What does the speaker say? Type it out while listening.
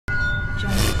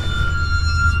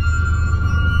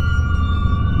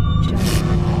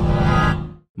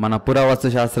మన పురావస్తు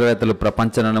శాస్త్రవేత్తలు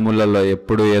ప్రపంచ నలుమూలల్లో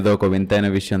ఎప్పుడు ఏదో ఒక వింతైన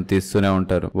విషయం తీస్తూనే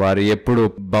ఉంటారు. వారు ఎప్పుడు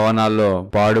భవనాల్లో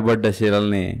పాడుబడ్డ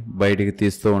శిలల్ని బయటికి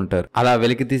తీస్తూ ఉంటారు. అలా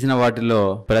వెలికి తీసిన వాటిలో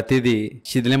ప్రతిదీ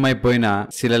శిథిలమైపోయిన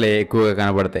శిలలే ఎక్కువగా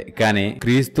కనబడతాయి. కానీ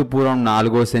క్రీస్తు పూర్వం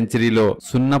 4వ సెంచరీలో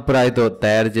సున్నపురాయితో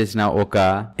తయారు చేసిన ఒక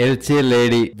ఎల్చే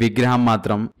లేడీ విగ్రహం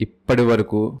మాత్రం ఇప్పటి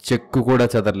వరకు చెక్కు కూడా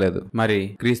చెదరలేదు. మరి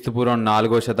క్రీస్తు పూర్వం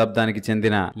 4వ శతాబ్దానికి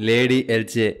చెందిన లేడీ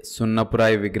ఎల్చే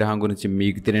సున్నపురాయి విగ్రహం గురించి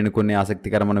మీకు తెలియని కొన్ని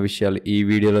ఆసక్తికరమైన విషయాలు ఈ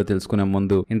వీడియోలో తెలుసుకునే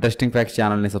ముందు ఇంట్రెస్టింగ్ ఫ్యాక్ట్స్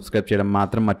ఛానల్ ని సబ్స్క్రైబ్ చేయడం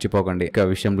మాత్రం మర్చిపోకండి. ఇక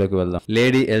విషయంలోకి వెళ్దాం.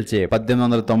 లేడీ ఎల్చే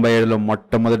 1897లో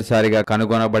మొట్టమొదటిసారిగా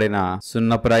కనుగొనబడిన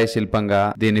సున్నపురాయి శిల్పంగా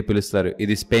దీన్ని పిలుస్తారు.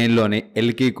 ఇది స్పెయిన్ లోని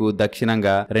ఎల్కీకు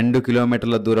దక్షిణంగా 2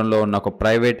 కిలోమీటర్ల దూరంలో ఉన్న ఒక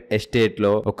ప్రైవేట్ ఎస్టేట్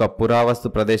లో ఒక పురావస్తు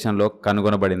ప్రదేశంలో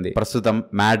కనుగొనబడింది. ప్రస్తుతం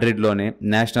మాడ్రిడ్ లోని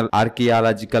నేషనల్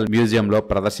ఆర్కియాలజికల్ మ్యూజియం లో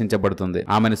ప్రదర్శించబడుతుంది.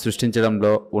 ఆమెను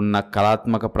సృష్టించడంలో ఉన్న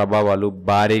కళాత్మక ప్రభావాలు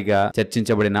భారీగా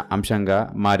చర్చించబడిన అంశంగా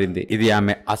మారింది. ఇది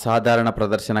ఆమె అసాధారణ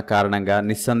ప్రదర్శన కారణంగా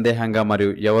నిస్సందేహంగా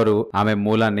మరియు ఎవరు ఆమె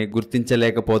మూలాన్ని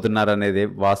గుర్తించలేకపోతున్నారనేది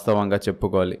వాస్తవంగా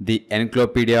చెప్పుకోవాలి. ది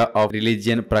ఎన్క్లోపీడియా ఆఫ్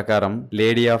రిలీజియన్ ప్రకారం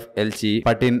లేడీ ఆఫ్ ఎల్చి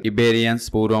పటిన్ ఇబేరియన్స్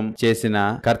పూర్వం చేసిన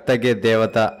కర్తగే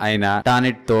దేవత అయిన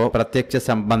టానిట్ తో ప్రత్యక్ష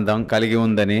సంబంధం కలిగి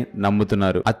ఉందని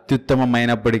నమ్ముతున్నారు.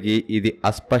 అత్యుత్తమమైనప్పటికీ ఇది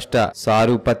అస్పష్ట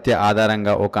సారూపత్య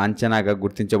ఆధారంగా ఒక అంచనాగా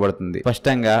గుర్తించబడుతుంది.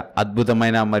 స్పష్టంగా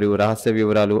అద్భుతమైన మరియు రహస్య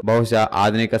వివరాలు బహుశా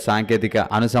ఆధునిక సాంకేతిక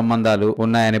అనుసంబంధాలు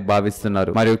ఉన్నాయని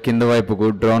భావిస్తున్నారు. మరియు కింద వైపుకు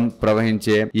డ్రోన్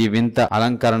ప్రవహించే ఈ వింత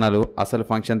అలంకరణలు అసలు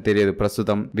ఫంక్షన్ తెలియదు.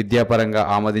 ప్రస్తుతం విద్యాపరంగా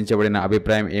ఆమోదించబడిన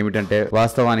అభిప్రాయం ఏమిటంటే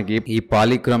వాస్తవానికి ఈ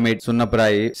పాలిక్రోమేట్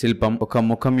సున్నపురాయి శిల్పం ఒక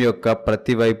ముఖం యొక్క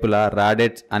ప్రతి వైపులా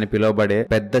రాడెట్స్ అని పిలువబడే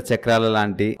పెద్ద చక్రాల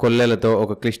లాంటి కొల్లెలతో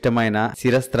ఒక క్లిష్టమైన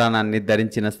శిరస్త్రాణాన్ని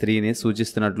ధరించిన స్త్రీని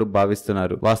సూచిస్తున్నట్లు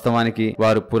భావిస్తున్నారు. వాస్తవానికి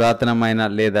వారు పురాతనమైన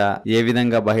లేదా ఏ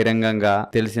విధంగా బహిరంగంగా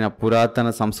తెలిసిన పురాతన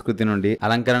సంస్కృతి నుండి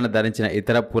అలంకరణ ధరించిన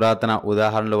ఇతర పురాతన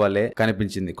ఉదాహరణల వల్లే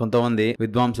కనిపించింది. కొంతమంది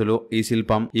విద్వాంసులు ఈ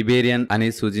శిల్పం ఇబేరియన్ అని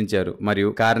సూచించారు మరియు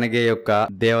కార్నెగే యొక్క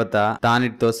దేవత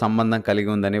టానిట్ తో సంబంధం కలిగి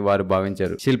ఉందని వారు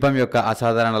భావించారు. శిల్పం యొక్క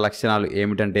అసాధారణ లక్షణాలు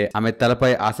ఏమిటంటే ఆమె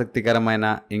తలపై ఆసక్తికరమైన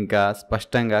ఇంకా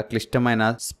స్పష్టంగా క్లిష్టమైన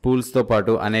స్పూల్స్ తో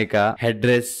పాటు అనేక హెడ్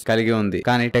డ్రెస్ కలిగి ఉంది.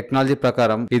 కానీ టెక్నాలజీ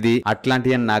ప్రకారం ఇది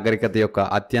అట్లాంటియన్ నాగరికత యొక్క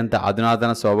అత్యంత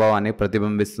అధునాతన స్వభావాన్ని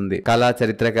ప్రతిబింబిస్తుంది. కళా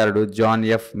చరిత్రకారుడు జాన్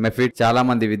ఎఫ్ మెఫిట్ చాలా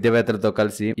మంది విద్యావేత్తలతో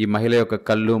కలిసి ఈ మహిళ యొక్క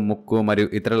కళ్ళు, ముక్కు మరియు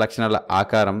ఇతర లక్షణాల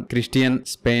ఆకారం క్రిస్టియన్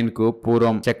స్పెయిన్ కు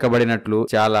పూర్వం చెక్కబడినట్లు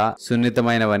చాలా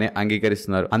సున్నితమైనవని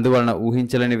అంగీకరిస్తున్నారు. అందువలన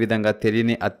ఊహించలేని విధంగా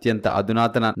తెలియని అత్యంత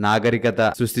అధునాతన నాగరికత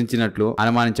సృష్టించినట్లు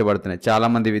అనుమానించబడుతున్నాయి. చాలా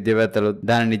మంది విద్యావేత్తలు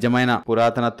దాని నిజమైన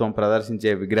పురాతనత్వం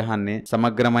ప్రదర్శించే విగ్రహాన్ని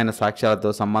సమగ్రమైన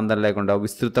సాక్ష్యాలతో సంబంధం లేకుండా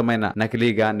విస్తృతమైన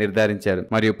నకిలీగా నిర్ధారించారు.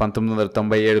 మరియు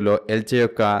 1997లో ఎల్చే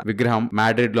యొక్క విగ్రహం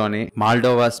మాడ్రిడ్ లోని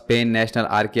Moldova Spain national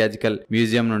archaeological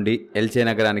museum నుండి ఎల్చే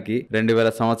నగరానికి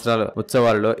 2000 సంవత్సరాల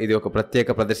ఉత్సవాల్లో ఇది ఒక ప్రత్యేక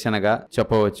ప్రదర్శనగా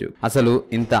చెప్పవచ్చు. అసలు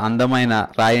ఇంత అందమైన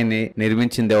రాయిని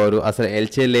నిర్మించింది ఎవరు? అసలు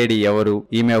ఎల్చే లేడీ ఎవరు?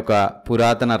 ఈమె ఒక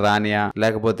పురాతన రాణియా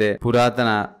లేకపోతే పురాతన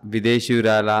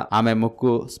విదేశీయురాల? ఆమె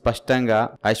ముక్కు స్పష్టంగా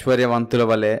ఐశ్వర్యవంతుల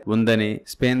వలె ఉందని,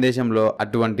 స్పెయిన్ దేశంలో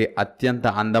అటువంటి అత్యంత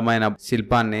అందమైన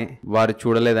శిల్పాన్ని వారు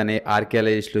చూడలేదని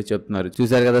ఆర్కియాలజిస్టులు చెప్తున్నారు.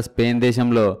 చూశారు కదా, స్పెయిన్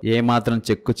దేశంలో ఏ మాత్రం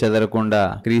చెక్కు చెదరకుండా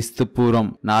క్రీస్తు పూర్వం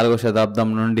 4వ శతాబ్దం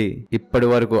నుండి ఇప్పటి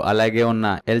వరకు అలాగే ఉన్న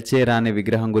ఎల్చే రాణి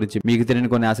విగ్రహం గురించి మీకు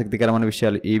తెలియని కొన్ని ఆసక్తికరమైన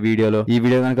విషయాలు ఈ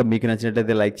వీడియో కనుక మీకు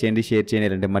నచ్చినట్లయితే లైక్ చేయండి, షేర్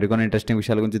చేయండి. అంటే మరికొన్ని ఇంట్రెస్టింగ్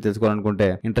విషయాల గురించి తెలుసుకోవాలనుకుంటే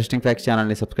ఇంట్రెస్టింగ్ ఫ్యాక్ట్స్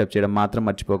ఛానల్ ని సబ్స్క్రైబ్ చేయడం మాత్రం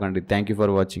మర్చిపోకండి. Thank you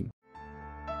for watching.